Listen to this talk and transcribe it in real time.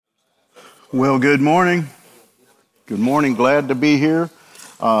Well, good morning. Good morning. Glad to be here.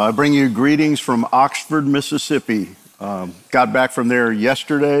 I bring you greetings from Oxford, Mississippi. Got back from there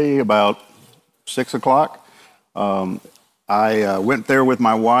yesterday about 6 o'clock. I went there with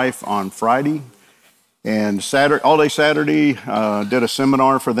my wife on Friday, and all day Saturday did a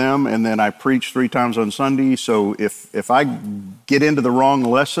seminar for them, and then I preached 3 times on Sunday. So if I get into the wrong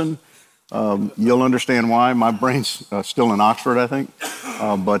lesson, you'll understand why. My brain's still in Oxford, I think.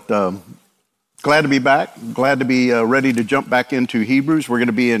 But glad to be back. Glad to be ready to jump back into Hebrews. We're going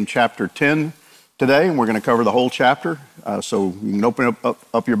to be in chapter 10 today, and we're going to cover the whole chapter. So you can open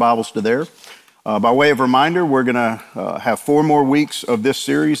up your Bibles to there. By way of reminder, we're going to have 4 more weeks of this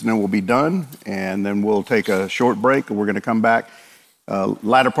series, and then we'll be done. And then we'll take a short break, and we're going to come back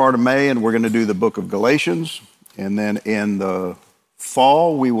latter part of May, and we're going to do the book of Galatians. And then in the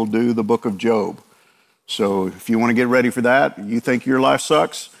fall, we will do the book of Job. So if you want to get ready for that, you think your life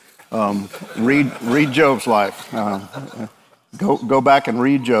sucks, read Job's life. Go back and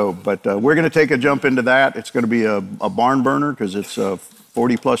read Job. But we're going to take a jump into that. It's going to be a barn burner because it's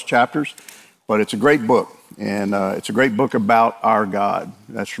 40 plus chapters. But it's a great book, and it's a great book about our God.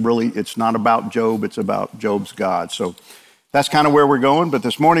 It's not about Job, it's about Job's God. So that's kind of where we're going. But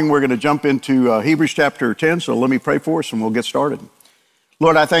this morning we're going to jump into Hebrews chapter 10. So let me pray for us and we'll get started.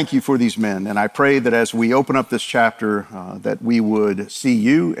 Lord, I thank you for these men, and I pray that as we open up this chapter, that we would see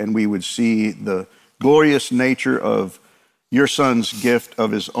you and we would see the glorious nature of your Son's gift of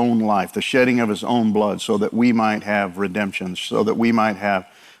his own life, the shedding of his own blood, so that we might have redemption, so that we might have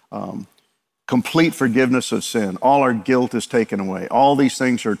complete forgiveness of sin. All our guilt is taken away. All these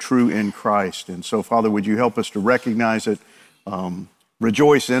things are true in Christ. And so, Father, would you help us to recognize it,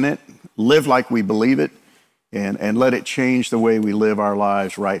 rejoice in it, live like we believe it, and let it change the way we live our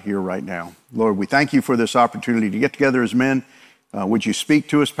lives right here, right now. Lord, we thank you for this opportunity to get together as men. Would you speak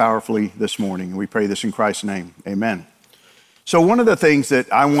to us powerfully this morning? We pray this in Christ's name. Amen. So one of the things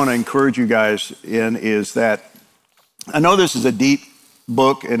that I want to encourage you guys in is that I know this is a deep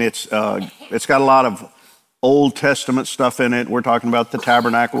book, and it's got a lot of Old Testament stuff in it. We're talking about the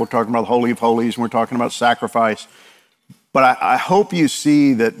tabernacle, we're talking about the Holy of Holies, and we're talking about sacrifice. But I hope you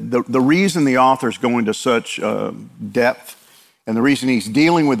see that the reason the author's going to such depth and the reason he's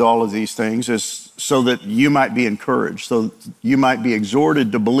dealing with all of these things is so that you might be encouraged, so you might be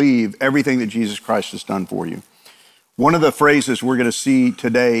exhorted to believe everything that Jesus Christ has done for you. One of the phrases we're going to see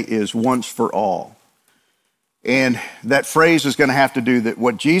today is once for all. And that phrase is going to have to do that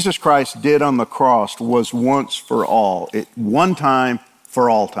what Jesus Christ did on the cross was once for all. One time for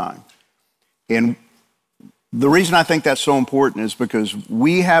all time. And the reason I think that's so important is because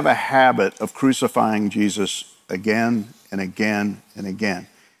we have a habit of crucifying Jesus again and again and again.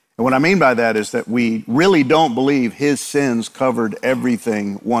 And what I mean by that is that we really don't believe his sins covered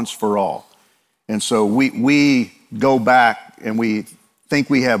everything once for all. And so we go back and we think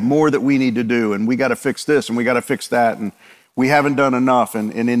we have more that we need to do, and we got to fix this and we got to fix that, and we haven't done enough.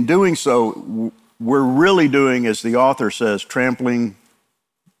 And in doing so, we're really doing, as the author says, trampling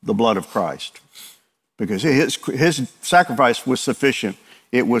the blood of Christ. Because his sacrifice was sufficient.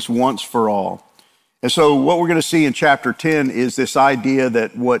 It was once for all. And so what we're going to see in chapter 10 is this idea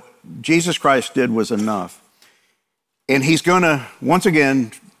that what Jesus Christ did was enough. And he's going to, once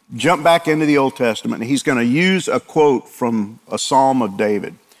again, jump back into the Old Testament, and he's going to use a quote from a Psalm of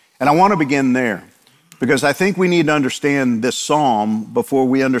David. And I want to begin there, because I think we need to understand this Psalm before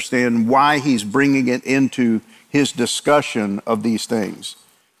we understand why he's bringing it into his discussion of these things.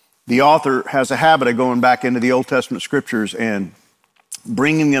 The author has a habit of going back into the Old Testament scriptures and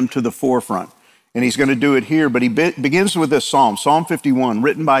bringing them to the forefront. And he's going to do it here, but he begins with this Psalm, Psalm 51,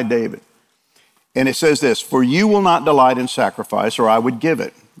 written by David. And it says this: "For you will not delight in sacrifice, or I would give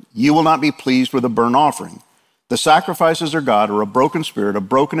it. You will not be pleased with a burnt offering. The sacrifices of God are a broken spirit, a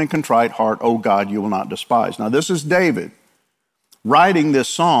broken and contrite heart, O God, you will not despise." Now, this is David writing this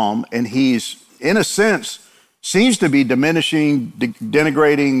psalm, and he's, in a sense, seems to be diminishing,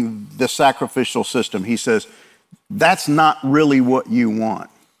 denigrating the sacrificial system. He says, that's not really what you want.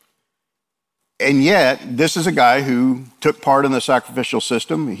 And yet, this is a guy who took part in the sacrificial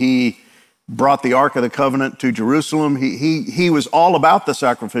system. He brought the Ark of the Covenant to Jerusalem. He was all about the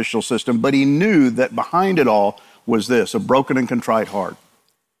sacrificial system, but he knew that behind it all was this, a broken and contrite heart.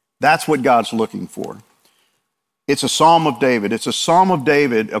 That's what God's looking for. It's a Psalm of David. It's a Psalm of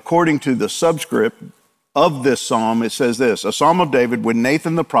David, according to the subscript of this Psalm, it says this: a Psalm of David when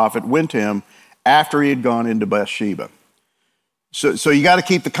Nathan the prophet went to him after he had gone into Bathsheba. So you got to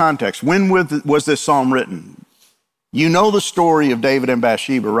keep the context. When was this Psalm written? You know the story of David and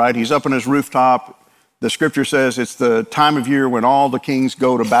Bathsheba, right? He's up on his rooftop. The scripture says it's the time of year when all the kings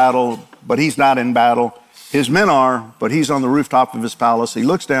go to battle. but he's not in battle. His men are, but he's on the rooftop of his palace. He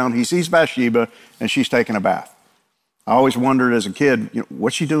looks down, he sees Bathsheba, and she's taking a bath. I always wondered as a kid,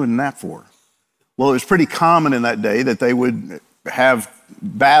 what's she doing that for? Well, it was pretty common in that day that they would have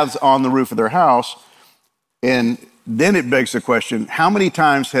baths on the roof of their house. And then it begs the question, how many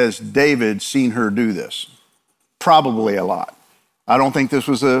times has David seen her do this? Probably a lot. I don't think this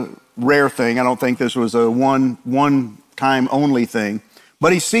was a rare thing. I don't think this was a one time only thing.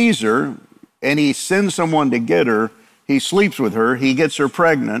 But he sees her and he sends someone to get her. He sleeps with her. He gets her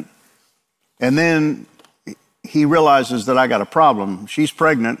pregnant. And then he realizes that I got a problem. She's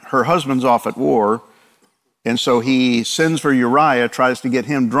pregnant. Her husband's off at war. And so he sends for Uriah, tries to get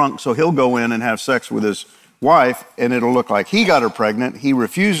him drunk so he'll go in and have sex with his wife, and it'll look like he got her pregnant. He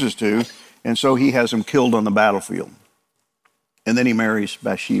refuses to, and so he has him killed on the battlefield. And then he marries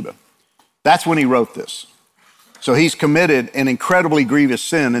Bathsheba. That's when he wrote this. So he's committed an incredibly grievous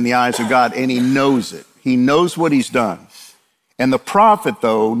sin in the eyes of God, and he knows it. He knows what he's done. And the prophet,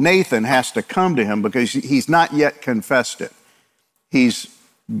 though, Nathan, has to come to him because he's not yet confessed it. He's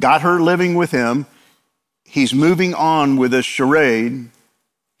got her living with him. He's moving on with this charade.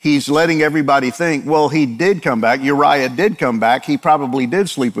 He's letting everybody think, well, he did come back. Uriah did come back. He probably did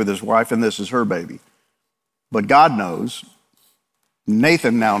sleep with his wife, and this is her baby. But God knows.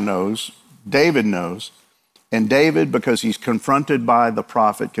 Nathan now knows. David knows. And David, because he's confronted by the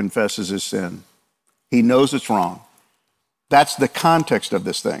prophet, confesses his sin. He knows it's wrong. That's the context of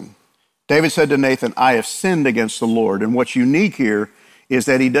this thing. David said to Nathan, I have sinned against the Lord. And what's unique here is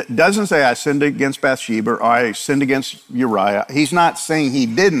that he doesn't say, I sinned against Bathsheba or I sinned against Uriah. He's not saying he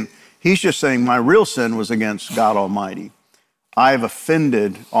didn't. He's just saying my real sin was against God Almighty. I have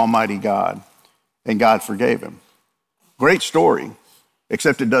offended Almighty God, and God forgave him. Great story,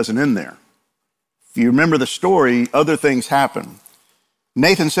 except it doesn't end there. If you remember the story, other things happen.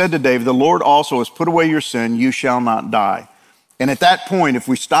 Nathan said to David, the Lord also has put away your sin, you shall not die. And at that point, if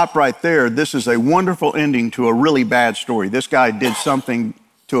we stop right there, this is a wonderful ending to a really bad story. This guy did something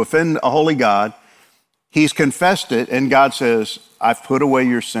to offend a holy God. He's confessed it, and God says, I've put away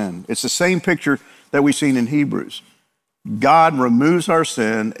your sin. It's the same picture that we've seen in Hebrews. God removes our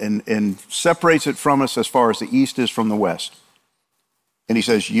sin and separates it from us as far as the east is from the west. And he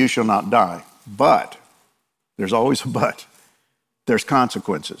says, you shall not die. But, there's always a but, there's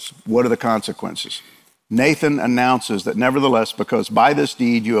consequences. What are the consequences? Nathan announces that nevertheless, because by this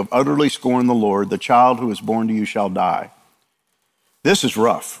deed you have utterly scorned the Lord, the child who is born to you shall die. This is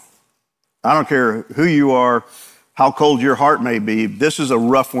rough. I don't care who you are, how cold your heart may be, this is a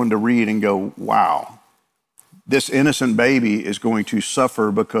rough one to read and go, wow. This innocent baby is going to suffer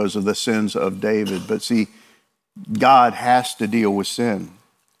because of the sins of David. But see, God has to deal with sin.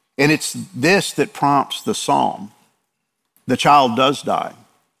 And it's this that prompts the psalm. The child does die.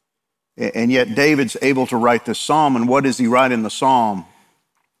 And yet David's able to write this psalm. And what does he write in the psalm?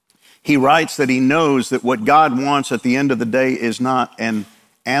 He writes that he knows that what God wants at the end of the day is not an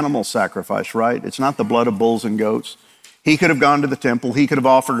animal sacrifice, right? It's not the blood of bulls and goats. He could have gone to the temple. He could have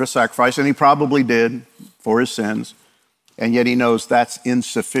offered a sacrifice, and he probably did for his sins. And yet he knows that's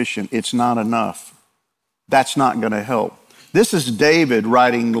insufficient. It's not enough. That's not going to help. This is David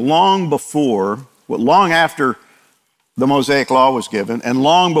writing long after the Mosaic Law was given, and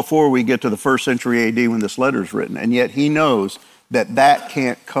long before we get to the first century AD when this letter is written. And yet he knows that that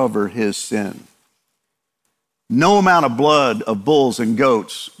can't cover his sin. No amount of blood of bulls and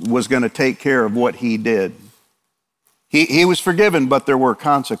goats was going to take care of what he did. He was forgiven, but there were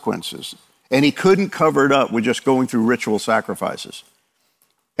consequences. And he couldn't cover it up with just going through ritual sacrifices.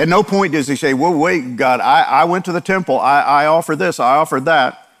 At no point does he say, well, wait, God, I went to the temple. I offered this, I offered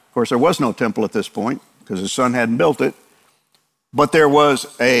that. Of course, there was no temple at this point because his son hadn't built it. But there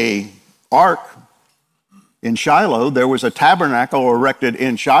was an ark in Shiloh. There was a tabernacle erected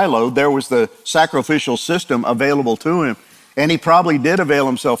in Shiloh. There was the sacrificial system available to him. And he probably did avail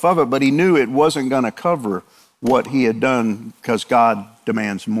himself of it, but he knew it wasn't going to cover what he had done because God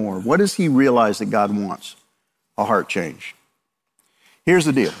demands more. What does he realize that God wants? A heart change. Here's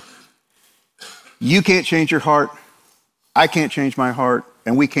the deal. You can't change your heart. I can't change my heart.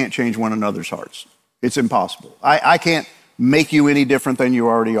 And we can't change one another's hearts. It's impossible. I can't make you any different than you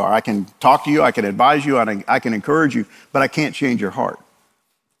already are. I can talk to you. I can advise you. I can encourage you. But I can't change your heart.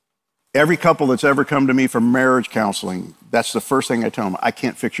 Every couple that's ever come to me for marriage counseling, that's the first thing I tell them. I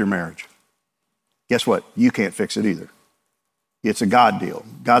can't fix your marriage. Guess what? You can't fix it either. It's a God deal.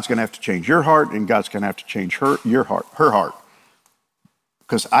 God's going to have to change your heart, and God's going to have to change her heart.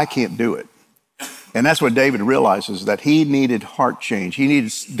 Because I can't do it. And that's what David realizes, that he needed heart change. He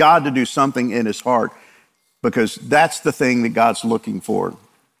needed God to do something in his heart, because that's the thing that God's looking for.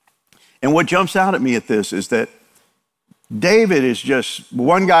 And what jumps out at me at this is that David is just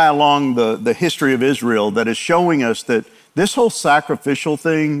one guy along the history of Israel that is showing us that this whole sacrificial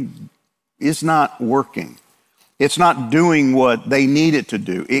thing is not working. It's not doing what they need it to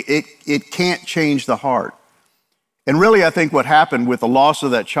do. It can't change the heart. And really, I think what happened with the loss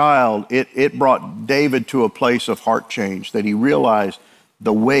of that child, it brought David to a place of heart change, that he realized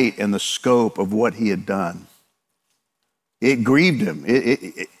the weight and the scope of what he had done. It grieved him.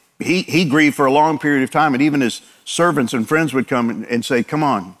 He grieved for a long period of time, and even his servants and friends would come and say, come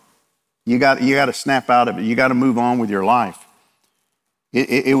on, you got to snap out of it. You got to move on with your life.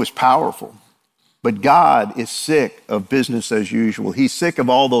 It was powerful. But God is sick of business as usual. He's sick of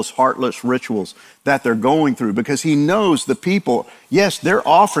all those heartless rituals that they're going through, because he knows the people, yes, they're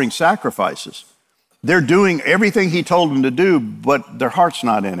offering sacrifices. They're doing everything he told them to do, but their heart's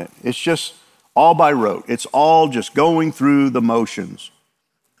not in it. It's just all by rote. It's all just going through the motions.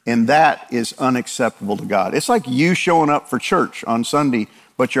 And that is unacceptable to God. It's like you showing up for church on Sunday,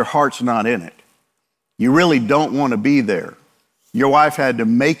 but your heart's not in it. You really don't want to be there. Your wife had to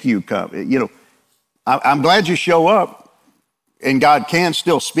make you come. I'm glad you show up, and God can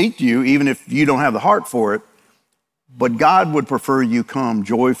still speak to you even if you don't have the heart for it. But God would prefer you come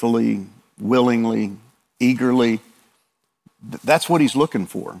joyfully, willingly, eagerly. That's what he's looking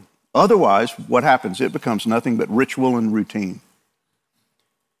for. Otherwise, what happens? It becomes nothing but ritual and routine.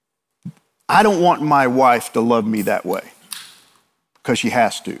 I don't want my wife to love me that way because she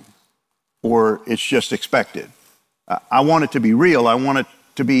has to, or it's just expected. I want it to be real. I want it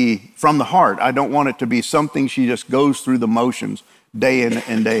to be from the heart. I don't want it to be something she just goes through the motions day in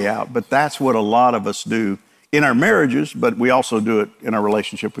and day out. But that's what a lot of us do in our marriages, but we also do it in our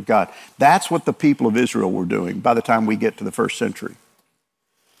relationship with God. That's what the people of Israel were doing by the time we get to the first century.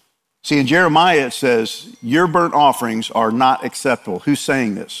 See, in Jeremiah it says, your burnt offerings are not acceptable. Who's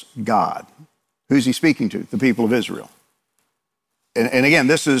saying this? God. Who's he speaking to? The people of Israel. And again,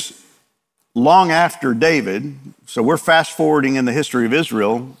 this is long after David, so we're fast forwarding in the history of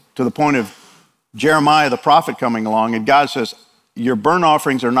Israel to the point of Jeremiah the prophet coming along, and God says, your burnt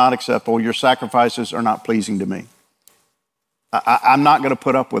offerings are not acceptable, your sacrifices are not pleasing to me. I'm not going to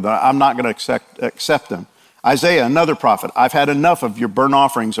put up with them. I'm not going to accept them. Isaiah, another prophet, I've had enough of your burnt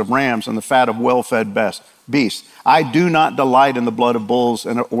offerings of rams and the fat of well-fed beasts. I do not delight in the blood of bulls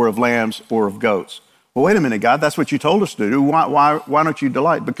or of lambs or of goats. Well, wait a minute, God, that's what you told us to do. Why don't you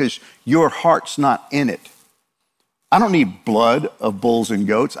delight? Because your heart's not in it. I don't need blood of bulls and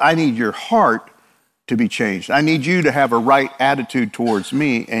goats. I need your heart to be changed. I need you to have a right attitude towards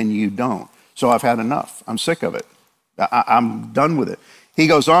me, and you don't. So I've had enough. I'm sick of it. I'm done with it. He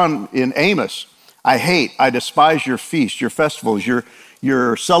goes on in Amos, I despise your feasts, your festivals,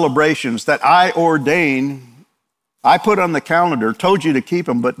 your celebrations that I ordain, I put on the calendar, told you to keep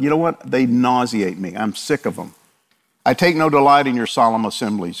them, but you know what? They nauseate me. I'm sick of them. I take no delight in your solemn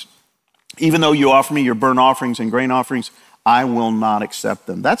assemblies. Even though you offer me your burnt offerings and grain offerings, I will not accept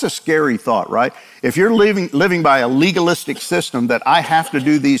them. That's a scary thought, right? If you're living by a legalistic system that I have to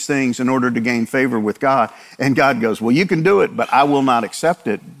do these things in order to gain favor with God, and God goes, well, you can do it, but I will not accept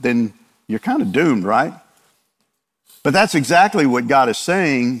it, then you're kind of doomed, right? But that's exactly what God is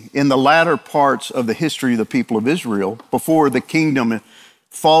saying in the latter parts of the history of the people of Israel before the kingdom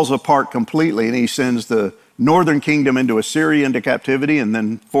falls apart completely, and he sends the northern kingdom into Assyria into captivity, and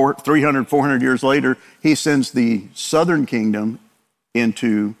then 400 years later, he sends the southern kingdom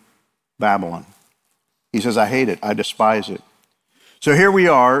into Babylon. He says, I hate it, I despise it. So here we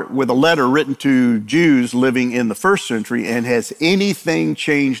are with a letter written to Jews living in the first century, and has anything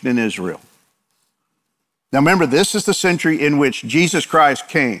changed in Israel? Now remember, this is the century in which Jesus Christ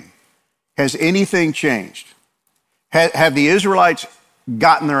came. Has anything changed? Have the Israelites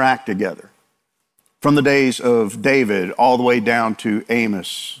gotten their act together? From the days of David all the way down to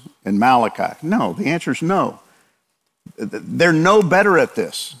Amos and Malachi? No, the answer is no. They're no better at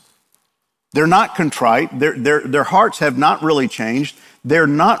this. They're not contrite. Their hearts have not really changed. They're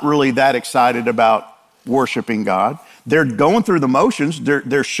not really that excited about worshiping God. They're going through the motions.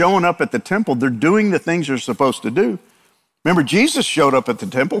 They're showing up at the temple. They're doing the things they're supposed to do. Remember, Jesus showed up at the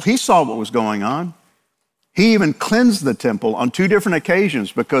temple. He saw what was going on. He even cleansed the temple on 2 different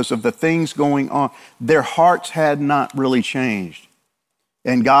occasions because of the things going on. Their hearts had not really changed.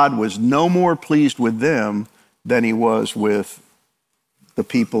 And God was no more pleased with them than he was with the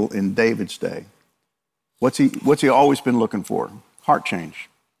people in David's day. What's he always been looking for? Heart change.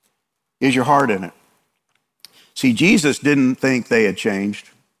 Is your heart in it? See, Jesus didn't think they had changed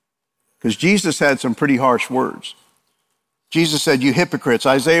because Jesus had some pretty harsh words. Jesus said, "You hypocrites,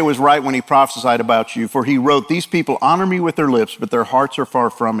 Isaiah was right when he prophesied about you, for he wrote, 'These people honor me with their lips, but their hearts are far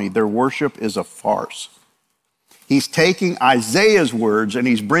from me. Their worship is a farce.'" He's taking Isaiah's words and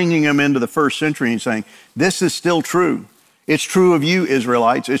he's bringing them into the first century and saying, this is still true. It's true of you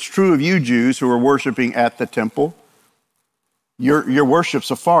Israelites. It's true of you Jews who are worshiping at the temple. Your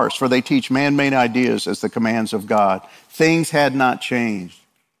worship's a farce, for they teach man-made ideas as the commands of God. Things had not changed.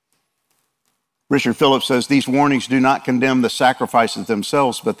 Richard Phillips says, these warnings do not condemn the sacrifices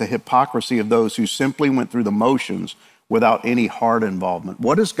themselves, but the hypocrisy of those who simply went through the motions without any heart involvement.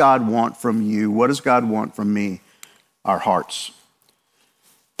 What does God want from you? What does God want from me? Our hearts.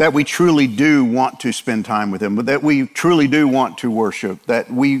 That we truly do want to spend time with him, that we truly do want to worship,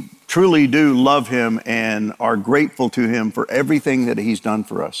 that we truly do love him and are grateful to him for everything that he's done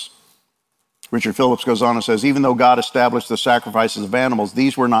for us. Richard Phillips goes on and says, even though God established the sacrifices of animals,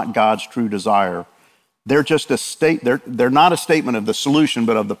 these were not God's true desire. They're just they're not a statement of the solution,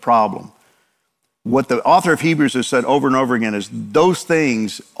 but of the problem. What the author of Hebrews has said over and over again is those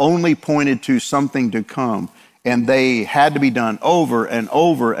things only pointed to something to come. And they had to be done over and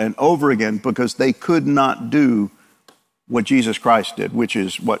over and over again because they could not do what Jesus Christ did, which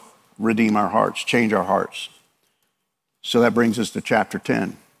is what? Redeem our hearts, change our hearts. So that brings us to chapter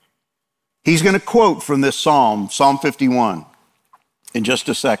 10. He's going to quote from this Psalm 51, in just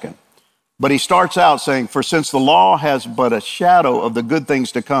a second. But he starts out saying, for since the law has but a shadow of the good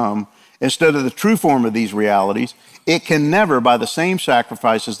things to come, instead of the true form of these realities, it can never, by the same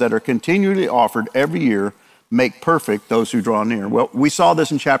sacrifices that are continually offered every year, make perfect those who draw near. Well, we saw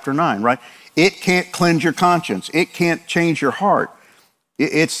this in chapter 9, right? It can't cleanse your conscience. It can't change your heart.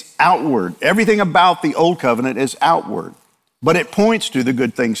 It's outward. Everything about the old covenant is outward, but it points to the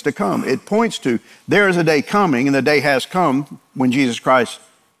good things to come. It points to there is a day coming, and the day has come when Jesus Christ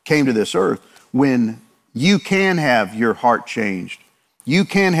came to this earth, when you can have your heart changed. You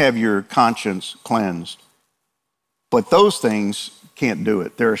can have your conscience cleansed. But those things can't do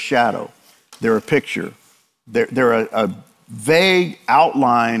it. They're a shadow. They're a picture. They're a vague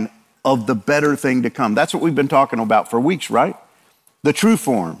outline of the better thing to come. That's what we've been talking about for weeks, right? The true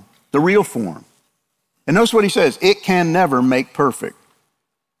form, the real form. And notice what he says, it can never make perfect.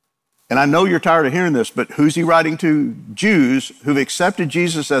 And I know you're tired of hearing this, but who's he writing to? Jews who've accepted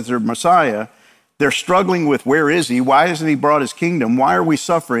Jesus as their Messiah. They're struggling with where is he? Why hasn't he brought his kingdom? Why are we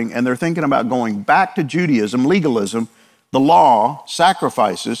suffering? And they're thinking about going back to Judaism, legalism, the law,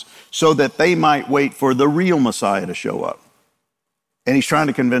 sacrifices, so that they might wait for the real Messiah to show up. And he's trying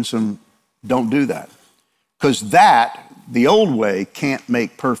to convince them, don't do that. Because that, the old way, can't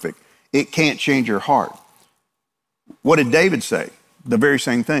make perfect. It can't change your heart. What did David say? The very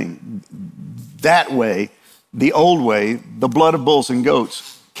same thing. That way, the old way, the blood of bulls and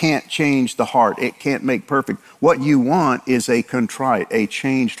goats can't change the heart. It can't make perfect. What you want is a contrite, a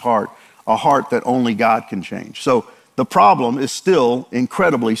changed heart, a heart that only God can change. So the problem is still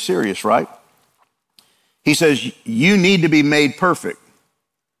incredibly serious, right? He says, you need to be made perfect,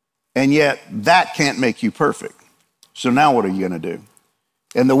 and yet that can't make you perfect. So now what are you going to do?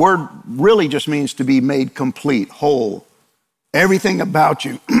 And the word really just means to be made complete, whole. Everything about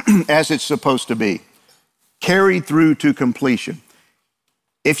you as it's supposed to be, carried through to completion.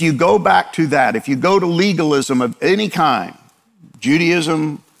 If you go back to that, if you go to legalism of any kind,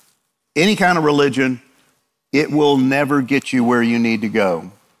 Judaism, any kind of religion, it will never get you where you need to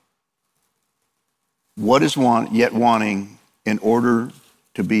go. What is yet wanting in order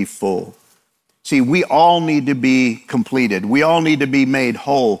to be full? See, we all need to be completed. We all need to be made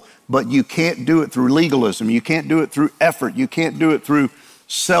whole, but you can't do it through legalism. You can't do it through effort. You can't do it through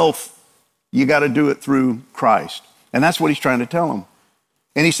self. You got to do it through Christ. And that's what he's trying to tell them.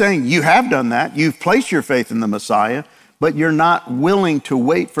 And he's saying, you have done that. You've placed your faith in the Messiah, but you're not willing to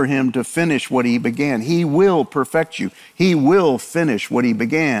wait for him to finish what he began. He will perfect you. He will finish what he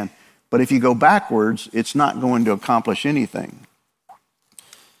began. But if you go backwards, it's not going to accomplish anything.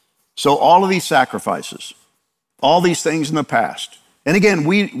 So all of these sacrifices, all these things in the past, and again,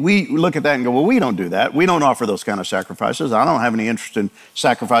 we look at that and go, well, we don't do that. We don't offer those kind of sacrifices. I don't have any interest in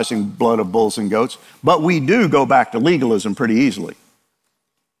sacrificing blood of bulls and goats. But we do go back to legalism pretty easily.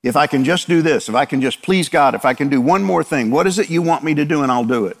 If I can just do this, if I can just please God, if I can do one more thing, what is it you want me to do and I'll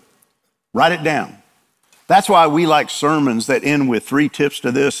do it? Write it down. That's why we like sermons that end with 3 tips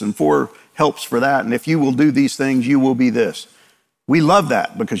to this and 4 helps for that. And if you will do these things, you will be this. We love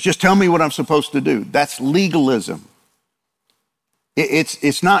that because just tell me what I'm supposed to do. That's legalism.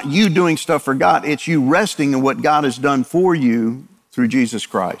 It's not you doing stuff for God. It's you resting in what God has done for you through Jesus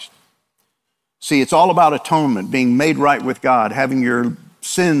Christ. See, it's all about atonement, being made right with God, having your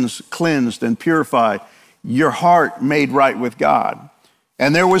sins cleansed and purified. your heart made right with God.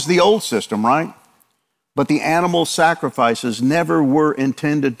 And there was the old system, right? But the animal sacrifices never were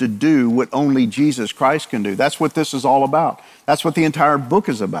intended to do what only Jesus Christ can do. That's what this is all about. That's what the entire book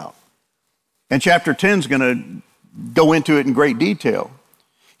is about. And chapter 10 is going to go into it in great detail.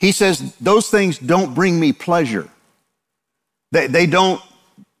 He says, those things don't bring me pleasure. They don't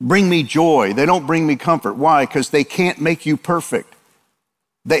bring me joy. They don't bring me comfort. Why? Because they can't make you perfect.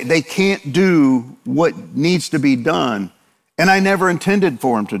 They can't do what needs to be done. And I never intended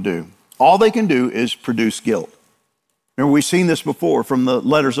for them to do. All they can do is produce guilt. Remember, we've seen this before from the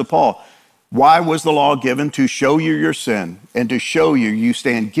letters of Paul. Why was the law given? To show you your sin and to show you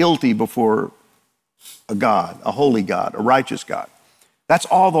stand guilty before a God, a holy God, a righteous God. That's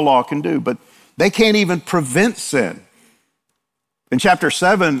all the law can do, but they can't even prevent sin. In chapter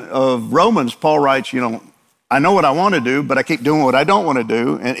 7 of Romans, Paul writes, I know what I want to do, but I keep doing what I don't want to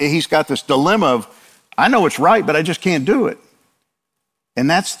do. And he's got this dilemma of, I know it's right, but I just can't do it. And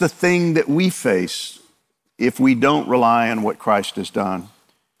that's the thing that we face if we don't rely on what Christ has done.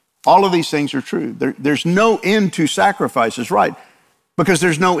 All of these things are true. There's no end to sacrifices, right? Because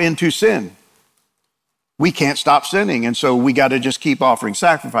there's no end to sin. We can't stop sinning, and so we got to just keep offering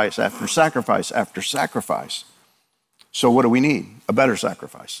sacrifice after sacrifice after sacrifice. So what do we need? A better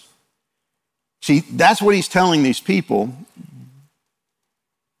sacrifice. See, that's what he's telling these people,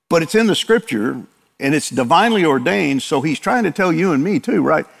 but it's in the scripture, and it's divinely ordained, so he's trying to tell you and me too,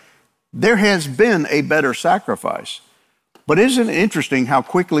 right? There has been a better sacrifice. But isn't it interesting how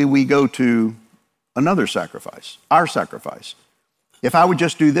quickly we go to another sacrifice, our sacrifice? If I would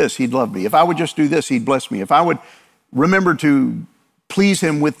just do this, he'd love me. If I would just do this, he'd bless me. If I would remember to please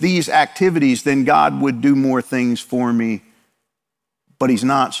him with these activities, then God would do more things for me. But he's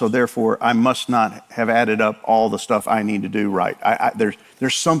not, so therefore I must not have added up all the stuff I need to do right.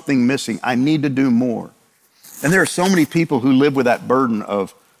 There's something missing. I need to do more. And there are so many people who live with that burden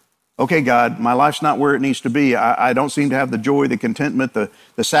of, okay, God, my life's not where it needs to be. I don't seem to have the joy, the contentment, the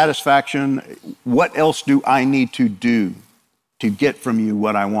satisfaction. What else do I need to do to get from you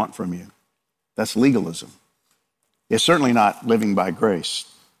what I want from you? That's legalism. It's certainly not living by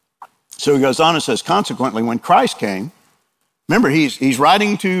grace. So he goes on and says, consequently, when Christ came, remember, he's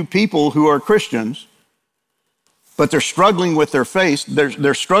writing to people who are Christians, but they're struggling with their faith.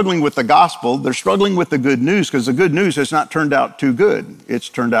 They're struggling with the gospel. They're struggling with the good news because the good news has not turned out too good. It's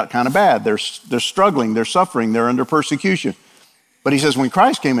turned out kind of bad. They're struggling. They're suffering. They're under persecution. But he says, when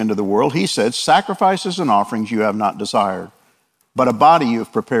Christ came into the world, he said, sacrifices and offerings you have not desired, but a body you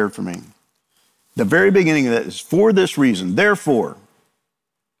have prepared for me. The very beginning of that is for this reason. Therefore,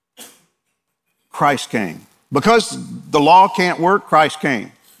 Christ came. Because the law can't work, Christ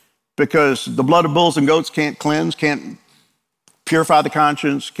came. Because the blood of bulls and goats can't cleanse, can't purify the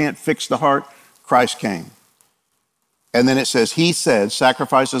conscience, can't fix the heart, Christ came. And then it says, he said,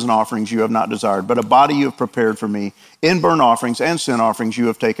 sacrifices and offerings you have not desired, but a body you have prepared for me. In burnt offerings and sin offerings you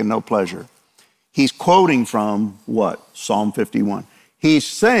have taken no pleasure. He's quoting from what? Psalm 51. He's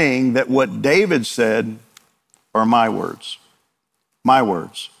saying that what David said are my words. My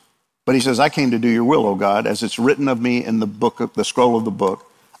words. But he says, I came to do your will, O God, as it's written of me in the scroll of the book.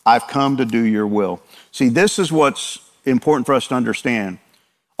 I've come to do your will. See, this is what's important for us to understand.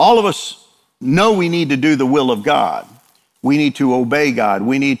 All of us know we need to do the will of God. We need to obey God.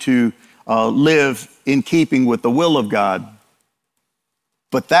 We need to live in keeping with the will of God.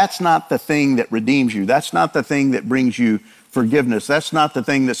 But that's not the thing that redeems you. That's not the thing that brings you forgiveness. That's not the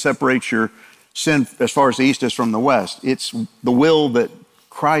thing that separates your sin as far as the east is from the west. It's the will that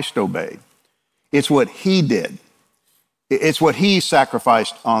Christ obeyed. It's what he did. It's what he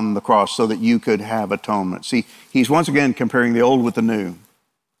sacrificed on the cross so that you could have atonement. See, he's once again comparing the old with the new.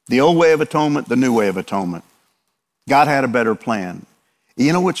 The old way of atonement, the new way of atonement. God had a better plan.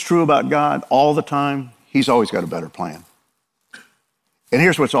 You know what's true about God all the time? He's always got a better plan. And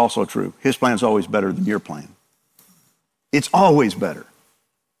here's what's also true. His plan's always better than your plan. It's always better.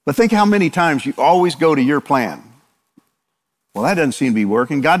 But think how many times you always go to your plan. Well, that doesn't seem to be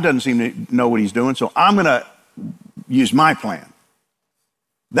working. God doesn't seem to know what he's doing, so I'm going to use my plan.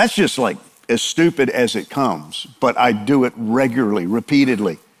 That's just like as stupid as it comes, but I do it regularly,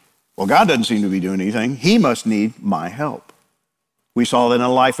 repeatedly. Well, God doesn't seem to be doing anything. He must need my help. We saw that in the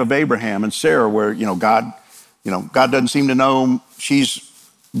life of Abraham and Sarah where, God doesn't seem to know she's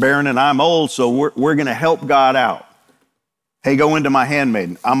barren and I'm old, so we're going to help God out. Hey, go into my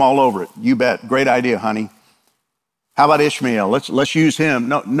handmaiden. I'm all over it. You bet. Great idea, honey. How about Ishmael? Let's use him.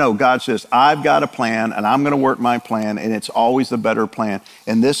 No, God says, I've got a plan and I'm going to work my plan and it's always the better plan.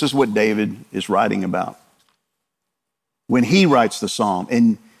 And this is what David is writing about. When he writes the psalm,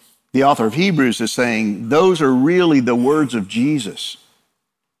 and The author of Hebrews is saying those are really the words of Jesus.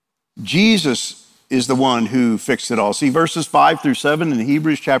 Jesus is the one who fixed it all. See, verses 5 through 7 in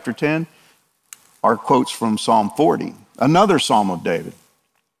Hebrews chapter 10 are quotes from Psalm 40, another Psalm of David.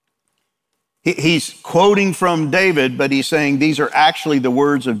 He's quoting from David, but he's saying these are actually the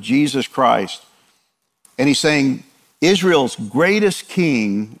words of Jesus Christ. And he's saying Israel's greatest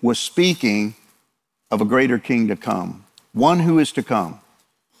king was speaking of a greater king to come, one who is to come,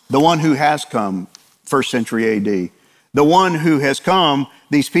 the one who has come, first century AD. The one who has come,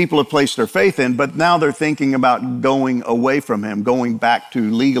 these people have placed their faith in, but now they're thinking about going away from him, going back to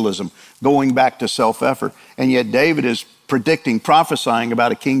legalism, going back to self-effort. And yet David is predicting, prophesying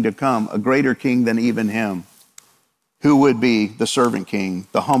about a king to come, a greater king than even him, who would be the servant king,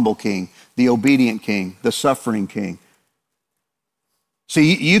 the humble king, the obedient king, the suffering king.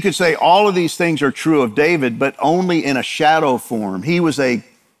 See, you could say all of these things are true of David, but only in a shadow form. He was a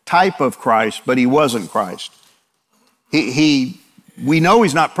type of Christ, but he wasn't Christ. We know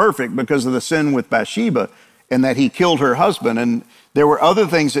he's not perfect because of the sin with Bathsheba and that he killed her husband. And there were other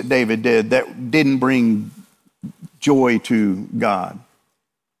things that David did that didn't bring joy to God.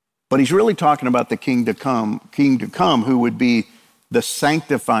 But he's really talking about the king to come who would be the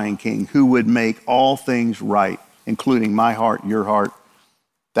sanctifying king, who would make all things right, including my heart, your heart.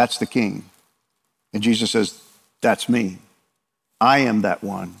 That's the king. And Jesus says, that's me. I am that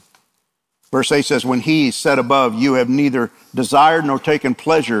one. Verse 8 says, when he said above, you have neither desired nor taken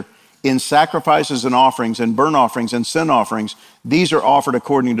pleasure in sacrifices and offerings and burnt offerings and sin offerings. These are offered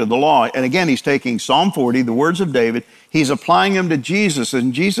according to the law. And again, he's taking Psalm 40, the words of David. He's applying them to Jesus.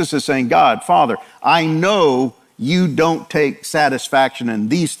 And Jesus is saying, God, Father, I know you don't take satisfaction in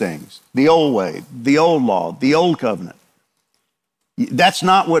these things, the old way, the old law, the old covenant. That's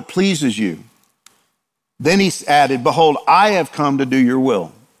not what pleases you. Then he added, behold, I have come to do your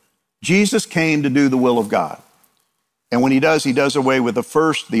will. Jesus came to do the will of God. And when he does away with the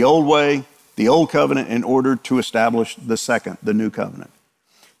first, the old way, the old covenant, in order to establish the second, the new covenant.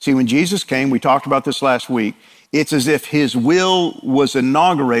 See, when Jesus came, we talked about this last week, it's as if his will was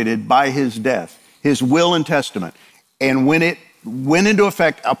inaugurated by his death, his will and testament. And when it went into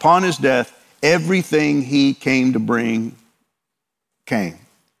effect upon his death, everything he came to bring came.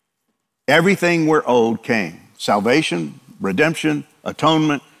 Everything we're owed came. Salvation, redemption,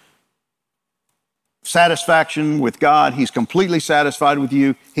 atonement, satisfaction with God. He's completely satisfied with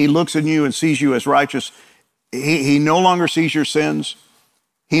you. He looks at you and sees you as righteous. He no longer sees your sins.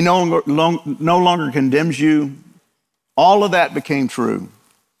 He no longer condemns you. All of that became true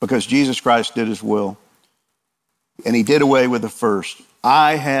because Jesus Christ did his will. And he did away with the first.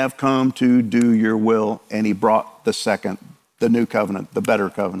 I have come to do your will. And he brought the second, the new covenant, the better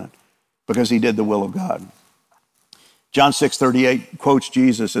covenant, because he did the will of God. John 6:38 quotes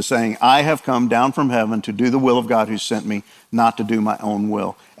Jesus as saying, I have come down from heaven to do the will of God who sent me, not to do my own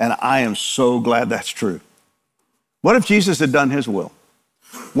will. And I am so glad that's true. What if Jesus had done his will?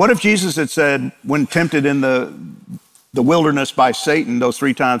 What if Jesus had said, when tempted in the wilderness by Satan those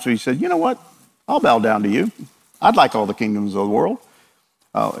 3 times, he said, you know what? I'll bow down to you. I'd like all the kingdoms of the world.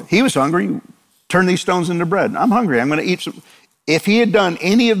 He was hungry. Turn these stones into bread. I'm hungry. I'm going to eat some. If he had done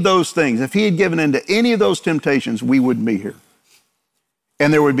any of those things, if he had given into any of those temptations, we wouldn't be here.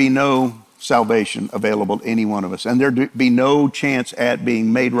 And there would be no salvation available to any one of us. And there'd be no chance at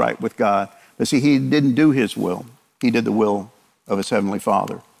being made right with God. But see, he didn't do his will. He did the will of his heavenly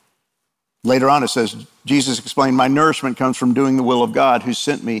Father. Later on it says, Jesus explained, my nourishment comes from doing the will of God who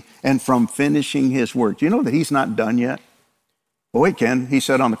sent me and from finishing his work. Do you know that he's not done yet? Well, wait, Ken, he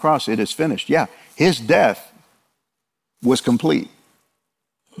said on the cross, it is finished. Yeah, his death was complete,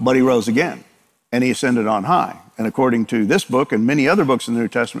 but he rose again and he ascended on high. And according to this book and many other books in the New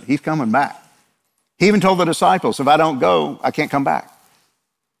Testament, he's coming back. He even told the disciples, if I don't go, I can't come back.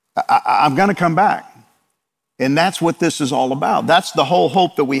 I'm going to come back. And that's what this is all about. That's the whole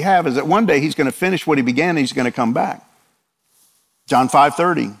hope that we have, is that one day he's going to finish what he began and he's going to come back. John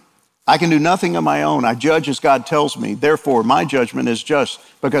 5:30, I can do nothing of my own. I judge as God tells me. Therefore, my judgment is just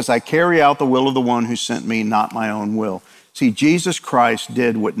because I carry out the will of the one who sent me, not my own will. See, Jesus Christ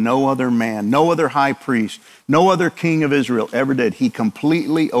did what no other man, no other high priest, no other king of Israel ever did. He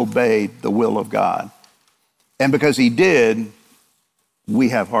completely obeyed the will of God. And because he did, we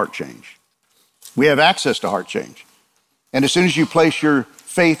have heart change. We have access to heart change. And as soon as you place your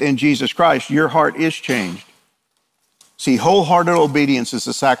faith in Jesus Christ, your heart is changed. See, wholehearted obedience is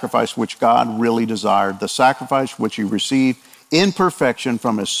the sacrifice which God really desired, the sacrifice which he received in perfection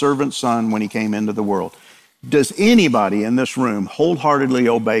from his servant son when he came into the world. Does anybody in this room wholeheartedly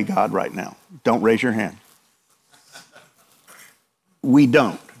obey God right now? Don't raise your hand. We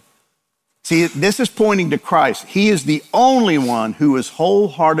don't. See, this is pointing to Christ. He is the only one who is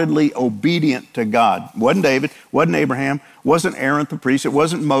wholeheartedly obedient to God. Wasn't David, wasn't Abraham, wasn't Aaron the priest, it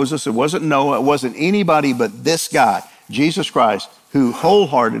wasn't Moses, it wasn't Noah, it wasn't anybody but this guy, Jesus Christ, who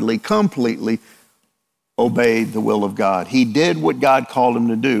wholeheartedly, completely obeyed the will of God. He did what God called him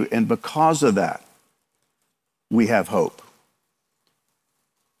to do, and because of that, we have hope.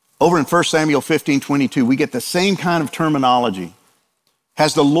 Over in 1 Samuel 15:22, we get the same kind of terminology.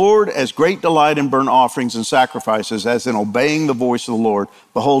 Has the Lord as great delight in burnt offerings and sacrifices as in obeying the voice of the Lord?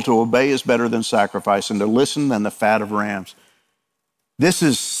 Behold, to obey is better than sacrifice, and to listen than the fat of rams. This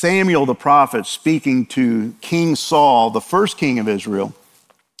is Samuel the prophet speaking to King Saul, the first king of Israel,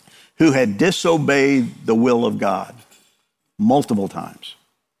 who had disobeyed the will of God multiple times.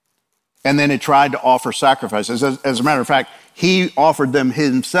 And then had tried to offer sacrifices. As a matter of fact, he offered them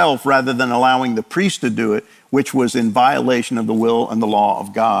himself rather than allowing the priest to do it, which was in violation of the will and the law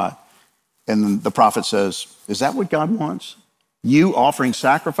of God. And the prophet says, is that what God wants? You offering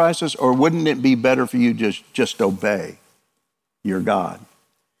sacrifices? Or wouldn't it be better for you just obey your God?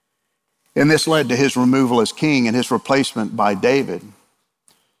 And this led to his removal as king and his replacement by David.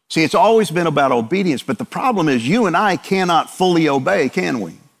 See, it's always been about obedience, but the problem is you and I cannot fully obey, can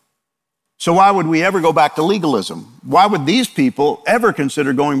we? So why would we ever go back to legalism? Why would these people ever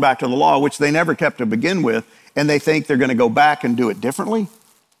consider going back to the law, which they never kept to begin with, and they think they're going to go back and do it differently?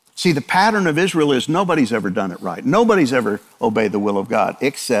 See, the pattern of Israel is nobody's ever done it right. Nobody's ever obeyed the will of God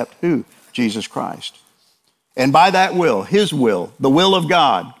except who? Jesus Christ. And by that will, his will, the will of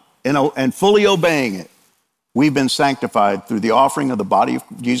God, and fully obeying it, we've been sanctified through the offering of the body of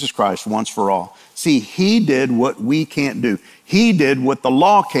Jesus Christ once for all. See, he did what we can't do. He did what the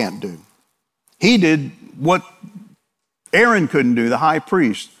law can't do. He did what Aaron couldn't do, the high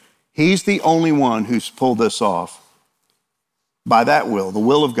priest. He's the only one who's pulled this off by that will, the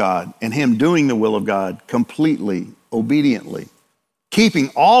will of God, and him doing the will of God completely, obediently,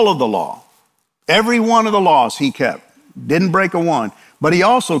 keeping all of the law. Every one of the laws he kept, didn't break a one, but he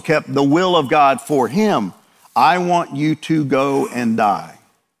also kept the will of God for him. I want you to go and die.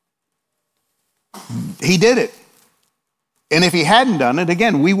 He did it. And if he hadn't done it,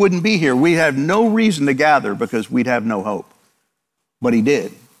 again, we wouldn't be here. We'd have no reason to gather because we'd have no hope. But he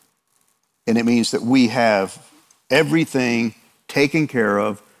did. And it means that we have everything taken care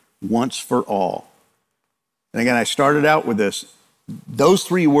of once for all. And again, I started out with this. Those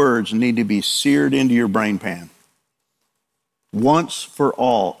three words need to be seared into your brain pan. Once for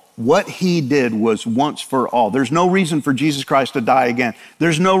all. What he did was once for all. There's no reason for Jesus Christ to die again.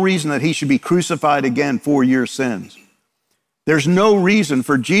 There's no reason that he should be crucified again for your sins. There's no reason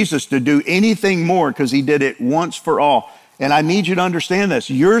for Jesus to do anything more because he did it once for all. And I need you to understand this.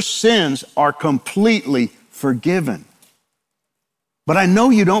 Your sins are completely forgiven. But I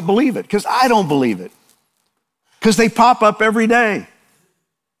know you don't believe it because I don't believe it. Because they pop up every day.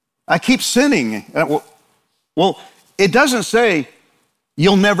 I keep sinning. Well, it doesn't say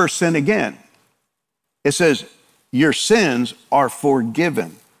you'll never sin again. It says your sins are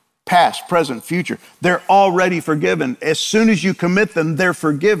forgiven. Past, present, future. They're already forgiven. As soon as you commit them, they're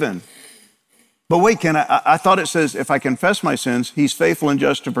forgiven. But wait, I thought it says, if I confess my sins, he's faithful and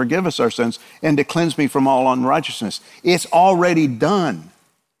just to forgive us our sins and to cleanse me from all unrighteousness. It's already done.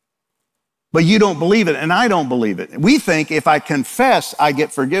 But you don't believe it, and I don't believe it. We think if I confess, I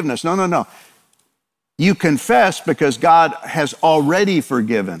get forgiveness. No. You confess because God has already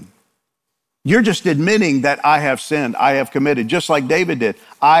forgiven. You're just admitting that I have sinned, I have committed, just like David did.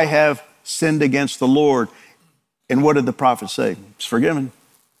 I have sinned against the Lord. And what did the prophet say? It's forgiven.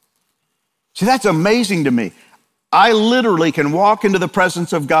 See, that's amazing to me. I literally can walk into the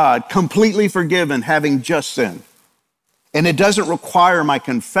presence of God completely forgiven, having just sinned. And it doesn't require my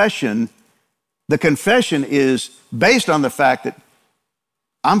confession. The confession is based on the fact that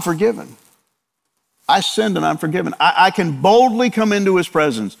I'm forgiven. I sinned and I'm forgiven. I can boldly come into his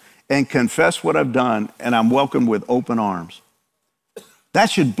presence and confess what I've done, and I'm welcomed with open arms. That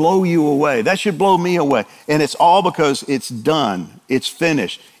should blow you away. That should blow me away. And it's all because it's done. It's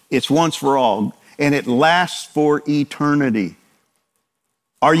finished. It's once for all. And it lasts for eternity.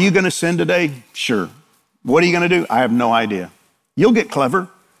 Are you going to sin today? Sure. What are you going to do? I have no idea. You'll get clever.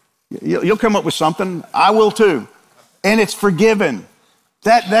 You'll come up with something. I will too. And it's forgiven.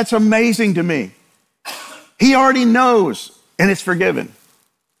 That's amazing to me. He already knows, and it's forgiven.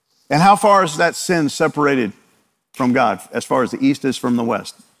 And how far is that sin separated from God? As far as the east is from the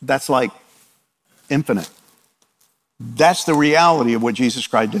west. That's like infinite. That's the reality of what Jesus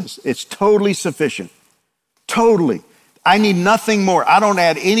Christ does. It's totally sufficient. Totally. I need nothing more. I don't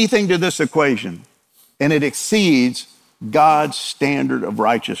add anything to this equation. And it exceeds God's standard of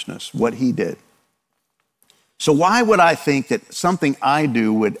righteousness, what he did. So why would I think that something I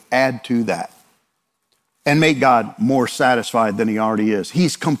do would add to that and make God more satisfied than he already is?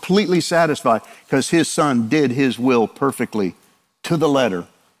 He's completely satisfied because his son did his will perfectly to the letter.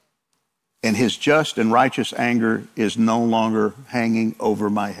 And his just and righteous anger is no longer hanging over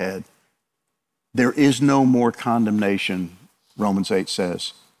my head. There is no more condemnation, Romans 8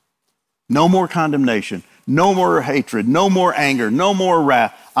 says. No more condemnation, no more hatred, no more anger, no more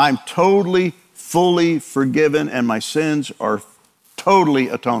wrath. I'm totally, fully forgiven, and my sins are totally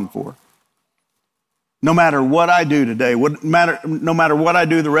atoned for. No matter what I do today, no matter what I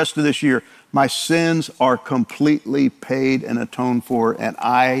do the rest of this year, my sins are completely paid and atoned for, and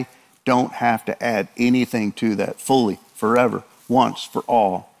I don't have to add anything to that. Fully, forever, once, for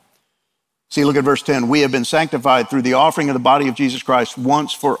all. See, look at verse 10. We have been sanctified through the offering of the body of Jesus Christ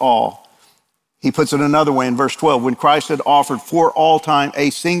once for all. He puts it another way in verse 12. When Christ had offered for all time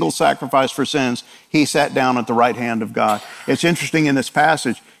a single sacrifice for sins, he sat down at the right hand of God. It's interesting in this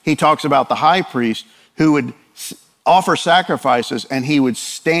passage, he talks about the high priest who would offer sacrifices and he would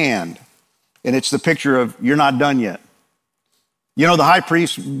stand. And it's the picture of, you're not done yet. You know, the high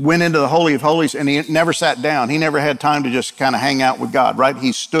priest went into the Holy of Holies and he never sat down. He never had time to just kind of hang out with God, right?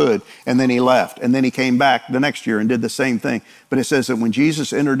 He stood and then he left and then he came back the next year and did the same thing. But it says that when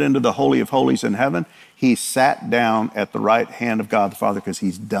Jesus entered into the Holy of Holies in heaven, he sat down at the right hand of God the Father because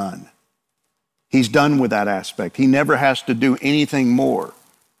he's done. He's done with that aspect. He never has to do anything more.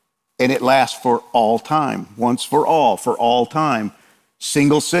 And it lasts for all time, once for all time.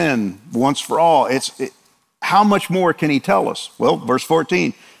 Single sin, once for all. How much more can he tell us? Well, verse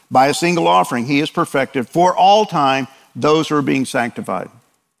 14, by a single offering, he has perfected for all time those who are being sanctified.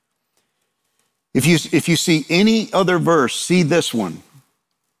 If you see any other verse, see this one.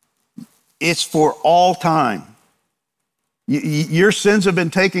 It's for all time. Your sins have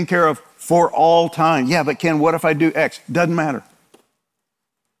been taken care of for all time. Yeah, but Ken, what if I do X? Doesn't matter.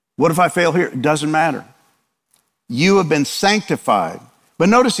 What if I fail here? Doesn't matter. You have been sanctified. But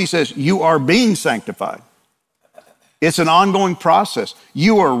notice he says, you are being sanctified. It's an ongoing process.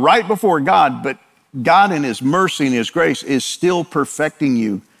 You are right before God, but God in his mercy and his grace is still perfecting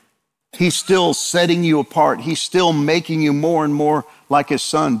you. He's still setting you apart. He's still making you more and more like his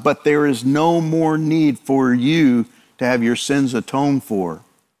son. But there is no more need for you to have your sins atoned for,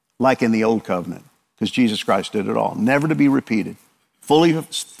 like in the old covenant, because Jesus Christ did it all. Never to be repeated.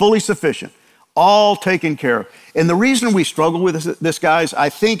 Fully sufficient. All taken care of. And the reason we struggle with this, guys, I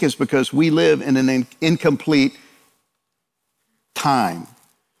think is because we live in an incomplete time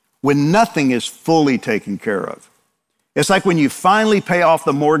when nothing is fully taken care of. It's like when you finally pay off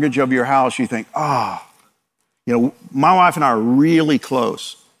the mortgage of your house, you think, my wife and I are really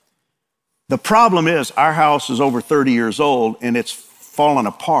close. The problem is our house is over 30 years old and it's fallen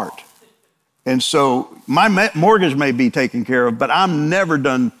apart. And so my mortgage may be taken care of, but I'm never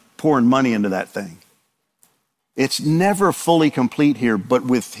done pouring money into that thing. It's never fully complete here, but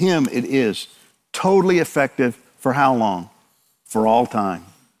with him it is totally effective for how long? For all time.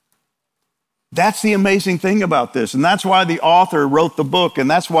 That's the amazing thing about this. And that's why the author wrote the book. And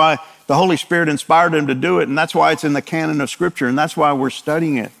that's why the Holy Spirit inspired him to do it. And that's why it's in the canon of Scripture. And that's why we're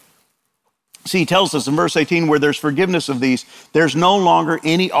studying it. See, he tells us in verse 18, where there's forgiveness of these, there's no longer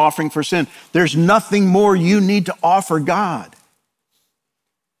any offering for sin. There's nothing more you need to offer God.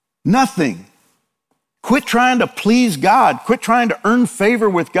 Nothing. Quit trying to please God. Quit trying to earn favor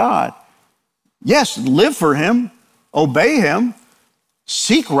with God. Yes, live for him. Obey him.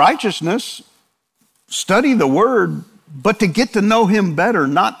 Seek righteousness, study the word, but to get to know him better,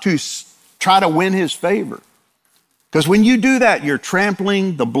 not to try to win his favor. Because when you do that, you're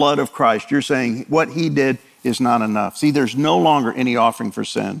trampling the blood of Christ. You're saying what he did is not enough. See, there's no longer any offering for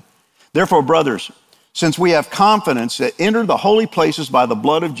sin. Therefore, brothers, since we have confidence that enter the holy places by the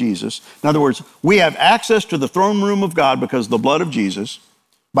blood of Jesus, in other words, we have access to the throne room of God because of the blood of Jesus,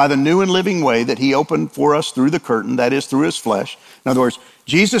 by the new and living way that he opened for us through the curtain, that is through his flesh. In other words,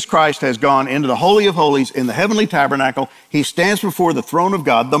 Jesus Christ has gone into the Holy of Holies in the heavenly tabernacle. He stands before the throne of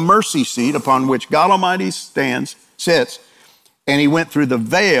God, the mercy seat upon which God Almighty sits, and he went through the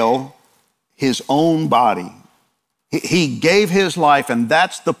veil, his own body. He gave his life, and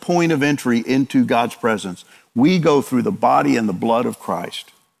that's the point of entry into God's presence. We go through the body and the blood of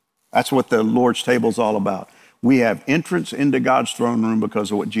Christ. That's what the Lord's table is all about. We have entrance into God's throne room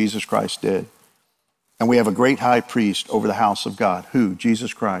because of what Jesus Christ did. And we have a great high priest over the house of God. Who?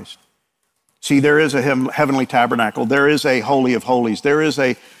 Jesus Christ. See, there is a heavenly tabernacle. There is a holy of holies. There is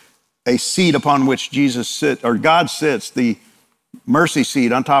a seat upon which Jesus sits, or God sits, the mercy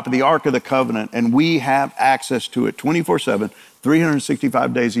seat on top of the Ark of the Covenant, and we have access to it 24/7,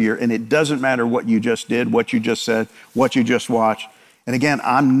 365 days a year, and it doesn't matter what you just did, what you just said, what you just watched. And again,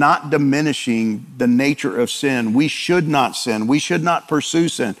 I'm not diminishing the nature of sin. We should not sin. We should not pursue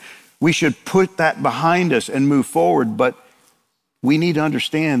sin. We should put that behind us and move forward, but we need to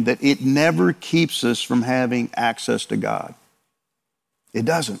understand that it never keeps us from having access to God. It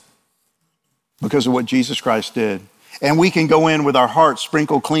doesn't, because of what Jesus Christ did. And we can go in with our hearts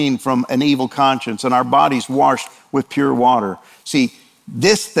sprinkled clean from an evil conscience and our bodies washed with pure water. See,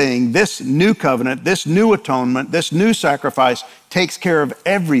 this thing, this new covenant, this new atonement, this new sacrifice takes care of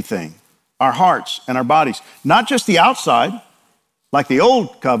everything, our hearts and our bodies, not just the outside, like the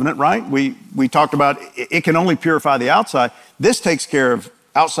old covenant, right? We talked about it can only purify the outside. This takes care of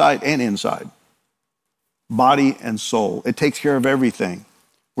outside and inside, body and soul. It takes care of everything.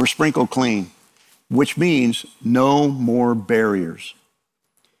 We're sprinkled clean, which means no more barriers.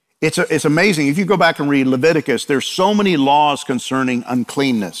 It's amazing. If you go back and read Leviticus, there's so many laws concerning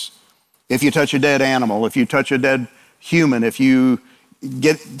uncleanness. If you touch a dead animal, if you touch a dead human, if you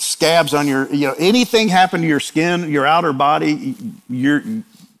get scabs on your, anything happen to your skin, your outer body,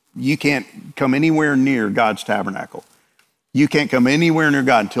 you can't come anywhere near God's tabernacle. You can't come anywhere near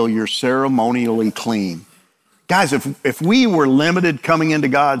God until you're ceremonially clean. Guys, if we were limited coming into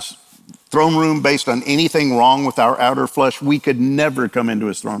God's throne room based on anything wrong with our outer flesh, we could never come into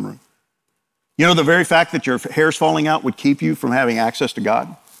his throne room. You know, the very fact that your hair's falling out would keep you from having access to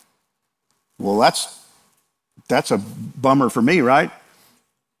God? Well, that's a bummer for me, right?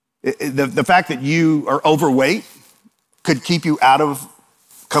 The fact that you are overweight could keep you out of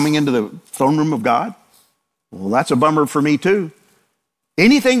coming into the throne room of God? Well, that's a bummer for me too.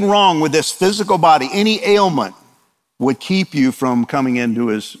 Anything wrong with this physical body, any ailment, would keep you from coming into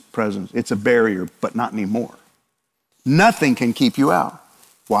his presence. It's a barrier, but not anymore. Nothing can keep you out.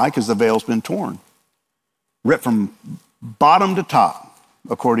 Why? Because the veil's been torn, ripped from bottom to top,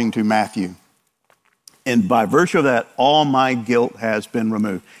 according to Matthew. And by virtue of that, all my guilt has been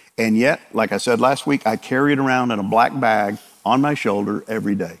removed. And yet, like I said last week, I carry it around in a black bag on my shoulder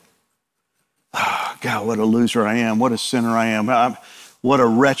every day. Oh, God, what a loser I am. What a sinner I am. What a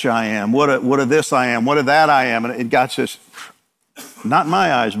wretch I am. What a this I am. What a that I am. And God says, not in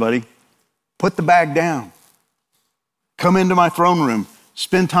my eyes, buddy. Put the bag down. Come into my throne room.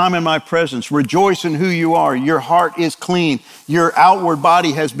 Spend time in my presence. Rejoice in who you are. Your heart is clean. Your outward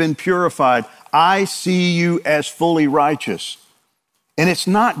body has been purified. I see you as fully righteous. And it's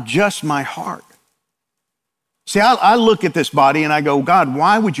not just my heart. See, I look at this body and I go, God,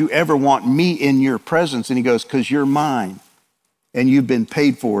 why would you ever want me in your presence? And he goes, because you're mine. And you've been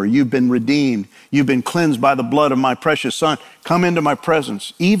paid for, you've been redeemed, you've been cleansed by the blood of my precious son. Come into my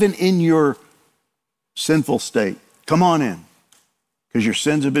presence, even in your sinful state. Come on in, because your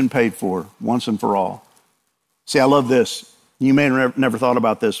sins have been paid for once and for all. See, I love this. You may have never thought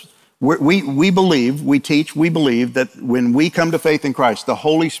about this. We believe, we teach, we believe that when we come to faith in Christ, the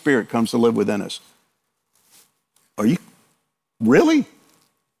Holy Spirit comes to live within us. Are you, really?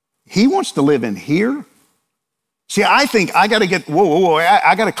 He wants to live in here? See, I think I got to get,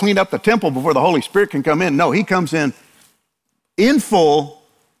 I got to clean up the temple before the Holy Spirit can come in. No, he comes in full,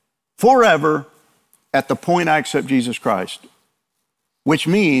 forever, at the point I accept Jesus Christ, which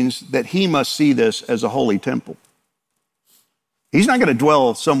means that he must see this as a holy temple. He's not going to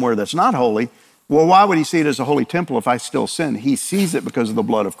dwell somewhere that's not holy. Well, why would he see it as a holy temple if I still sin? He sees it because of the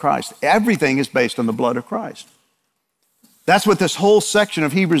blood of Christ. Everything is based on the blood of Christ. That's what this whole section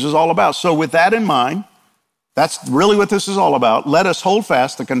of Hebrews is all about. So with that in mind, that's really what this is all about. Let us hold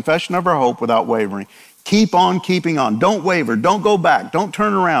fast the confession of our hope without wavering. Keep on keeping on. Don't waver. Don't go back. Don't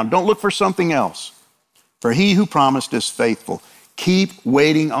turn around. Don't look for something else. For he who promised is faithful. Keep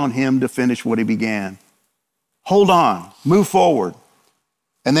waiting on him to finish what he began. Hold on. Move forward.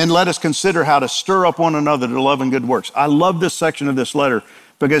 And then let us consider how to stir up one another to love and good works. I love this section of this letter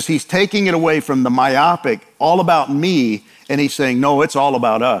because he's taking it away from the myopic, all about me, and he's saying, no, it's all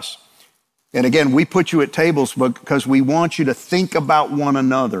about us. And again, we put you at tables because we want you to think about one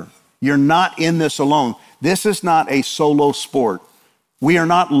another. You're not in this alone. This is not a solo sport. We are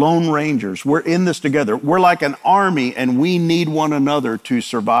not lone rangers. We're in this together. We're like an army, and we need one another to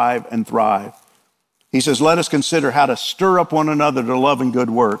survive and thrive. He says, let us consider how to stir up one another to love and good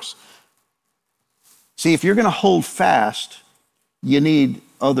works. See, if you're going to hold fast, you need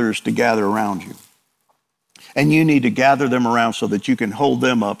others to gather around you. And you need to gather them around so that you can hold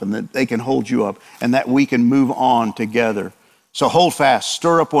them up and that they can hold you up and that we can move on together. So hold fast,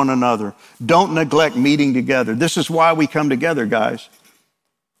 stir up one another. Don't neglect meeting together. This is why we come together, guys.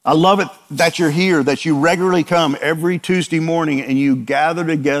 I love it that you're here, that you regularly come every Tuesday morning and you gather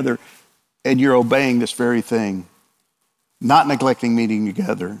together and you're obeying this very thing, not neglecting meeting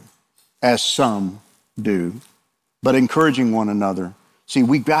together as some do, but encouraging one another. See,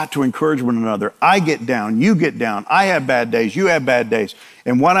 we've got to encourage one another. I get down, you get down. I have bad days, you have bad days.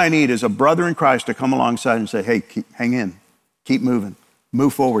 And what I need is a brother in Christ to come alongside and say, hey, hang in, keep moving,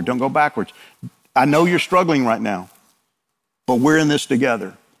 move forward, don't go backwards. I know you're struggling right now, but we're in this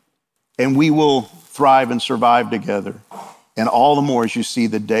together. And we will thrive and survive together. And all the more as you see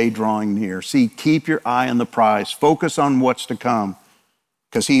the day drawing near. See, keep your eye on the prize. Focus on what's to come,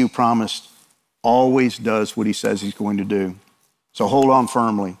 because he who promised always does what he says he's going to do. So hold on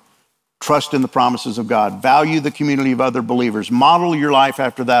firmly. Trust in the promises of God. Value the community of other believers. Model your life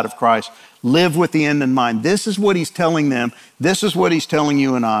after that of Christ. Live with the end in mind. This is what he's telling them. This is what he's telling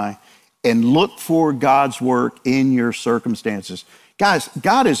you and I. And look for God's work in your circumstances. Guys,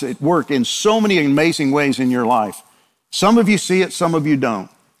 God is at work in so many amazing ways in your life. Some of you see it, some of you don't.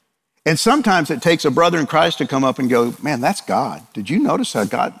 And sometimes it takes a brother in Christ to come up and go, man, that's God. Did you notice how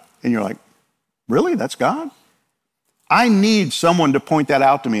God? And you're like, really? That's God? I need someone to point that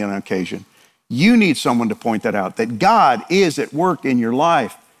out to me on an occasion. You need someone to point that out, that God is at work in your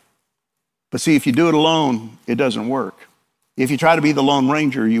life. But see, if you do it alone, it doesn't work. If you try to be the Lone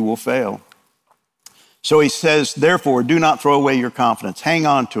Ranger, you will fail. So he says, therefore, do not throw away your confidence. Hang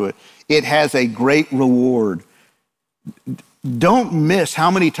on to it. It has a great reward. Don't miss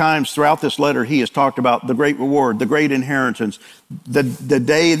how many times throughout this letter he has talked about the great reward, the great inheritance, the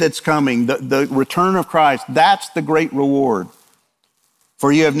day that's coming, the return of Christ. That's the great reward.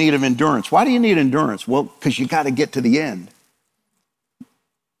 For you have need of endurance. Why do you need endurance? Well, because you got to get to the end.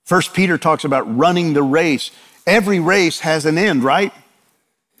 First Peter talks about running the race. Every race has an end, right?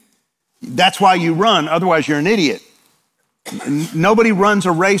 That's why you run, otherwise you're an idiot. Nobody runs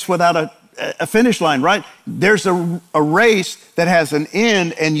a race without a finish line, right? There's a race that has an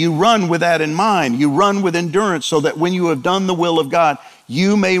end, and you run with that in mind. You run with endurance so that when you have done the will of God,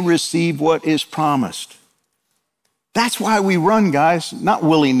 you may receive what is promised. That's why we run, guys, not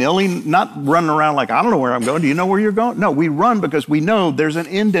willy-nilly, not running around like, I don't know where I'm going. Do you know where you're going? No, we run because we know there's an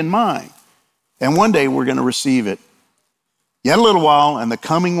end in mind. And one day we're going to receive it. Yet a little while, and the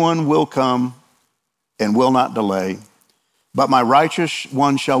coming one will come and will not delay. But my righteous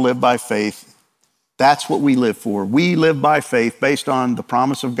one shall live by faith. That's what we live for. We live by faith based on the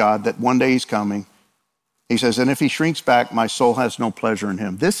promise of God that one day he's coming. He says, and if he shrinks back, my soul has no pleasure in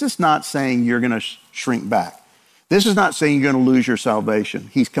him. This is not saying you're going to shrink back. This is not saying you're going to lose your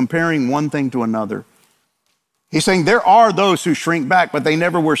salvation. He's comparing one thing to another. He's saying there are those who shrink back, but they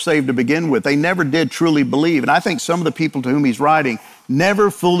never were saved to begin with. They never did truly believe. And I think some of the people to whom he's writing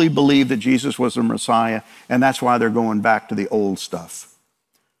never fully believed that Jesus was the Messiah, and that's why they're going back to the old stuff.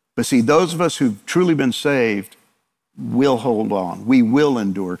 But see, those of us who've truly been saved will hold on. We will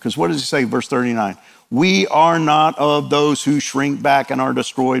endure. Because what does he say, verse 39? We are not of those who shrink back and are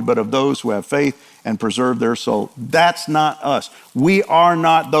destroyed, but of those who have faith and preserve their soul. That's not us. We are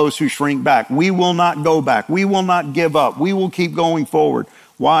not those who shrink back. We will not go back. We will not give up. We will keep going forward.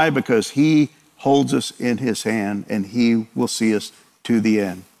 Why? Because he holds us in his hand and he will see us to the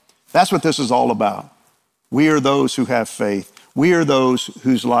end. That's what this is all about. We are those who have faith. We are those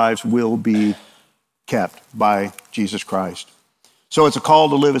whose lives will be kept by Jesus Christ. So it's a call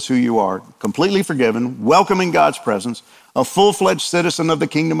to live as who you are, completely forgiven, welcoming God's presence, a full-fledged citizen of the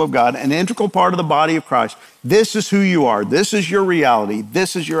kingdom of God, an integral part of the body of Christ. This is who you are. This is your reality.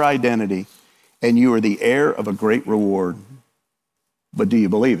 This is your identity. And you are the heir of a great reward. But do you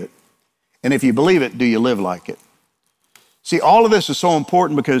believe it? And if you believe it, do you live like it? See, all of this is so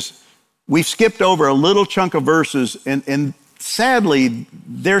important because we've skipped over a little chunk of verses, and sadly,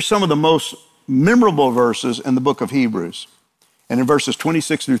 they're some of the most memorable verses in the book of Hebrews. And in verses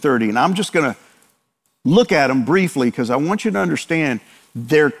 26 through 30, and I'm just going to look at them briefly because I want you to understand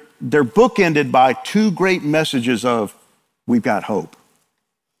they're bookended by two great messages of we've got hope.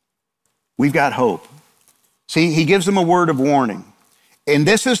 We've got hope. See, he gives them a word of warning. And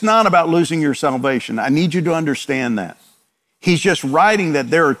this is not about losing your salvation. I need you to understand that. He's just writing that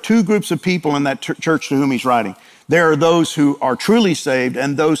there are two groups of people in that church to whom he's writing. There are those who are truly saved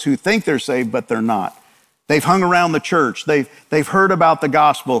and those who think they're saved, but they're not. They've hung around the church. They've heard about the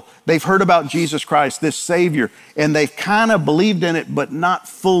gospel. They've heard about Jesus Christ, this Savior, and they've kind of believed in it, but not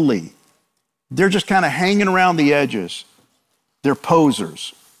fully. They're just kind of hanging around the edges. They're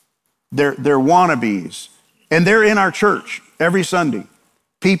posers. They're wannabes. And they're in our church every Sunday.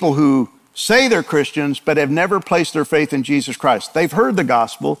 People who say they're Christians, but have never placed their faith in Jesus Christ. They've heard the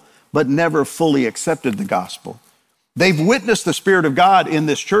gospel, but never fully accepted the gospel. They've witnessed the Spirit of God in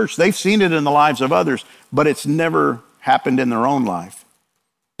this church. They've seen it in the lives of others, but it's never happened in their own life.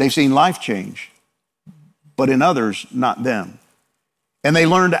 They've seen life change, but in others, not them. And they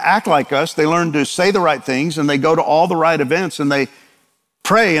learn to act like us. They learn to say the right things, and they go to all the right events, and they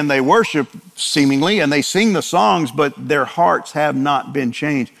pray and they worship seemingly, and they sing the songs, but their hearts have not been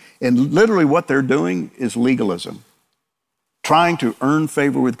changed. And literally what they're doing is legalism, trying to earn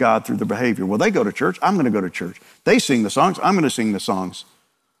favor with God through their behavior. Well, they go to church, I'm going to go to church. They sing the songs, I'm going to sing the songs.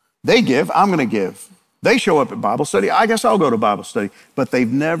 They give, I'm going to give. They show up at Bible study, I guess I'll go to Bible study. But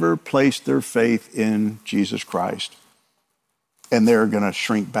they've never placed their faith in Jesus Christ. And they're going to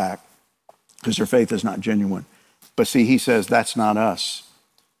shrink back because their faith is not genuine. But see, he says that's not us.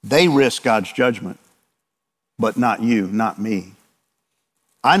 They risk God's judgment, but not you, not me.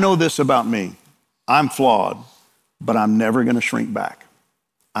 I know this about me. I'm flawed, but I'm never going to shrink back.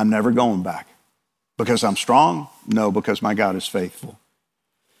 I'm never going back. Because I'm strong? No, because my God is faithful.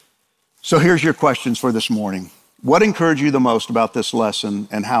 So here's your questions for this morning. What encouraged you the most about this lesson,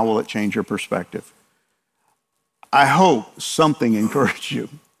 and how will it change your perspective? I hope something encouraged you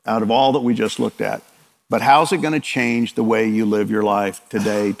out of all that we just looked at. But how's it going to change the way you live your life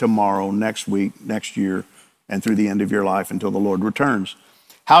today, tomorrow, next week, next year, and through the end of your life until the Lord returns?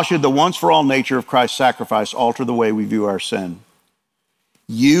 How should the once-for-all nature of Christ's sacrifice alter the way we view our sin?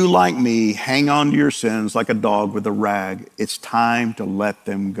 You, like me, hang on to your sins like a dog with a rag. It's time to let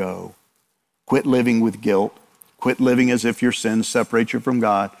them go. Quit living with guilt. Quit living as if your sins separate you from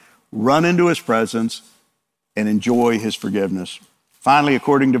God. Run into his presence and enjoy his forgiveness. Finally,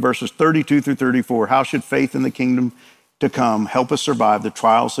 according to verses 32 through 34, how should faith in the kingdom to come help us survive the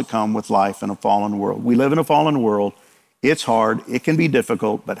trials that come with life in a fallen world? We live in a fallen world. It's hard. It can be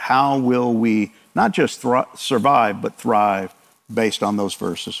difficult. But how will we not just survive, but thrive based on those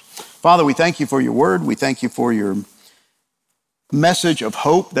verses? Father, we thank you for your word. We thank you for your message of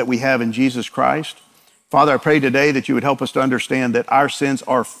hope that we have in Jesus Christ. Father, I pray today that you would help us to understand that our sins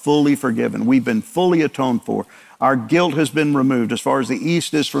are fully forgiven. We've been fully atoned for. Our guilt has been removed as far as the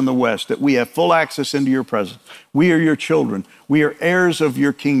east is from the west, that we have full access into your presence. We are your children. We are heirs of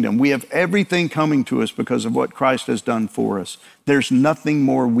your kingdom. We have everything coming to us because of what Christ has done for us. There's nothing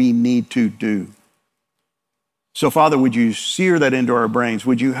more we need to do. So, Father, would you sear that into our brains?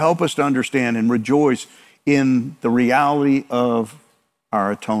 Would you help us to understand and rejoice in the reality of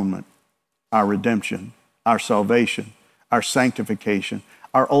our atonement, our redemption, our salvation, our sanctification,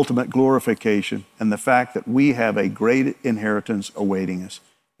 our ultimate glorification, and the fact that we have a great inheritance awaiting us.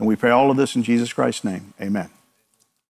 And we pray all of this in Jesus Christ's name. Amen.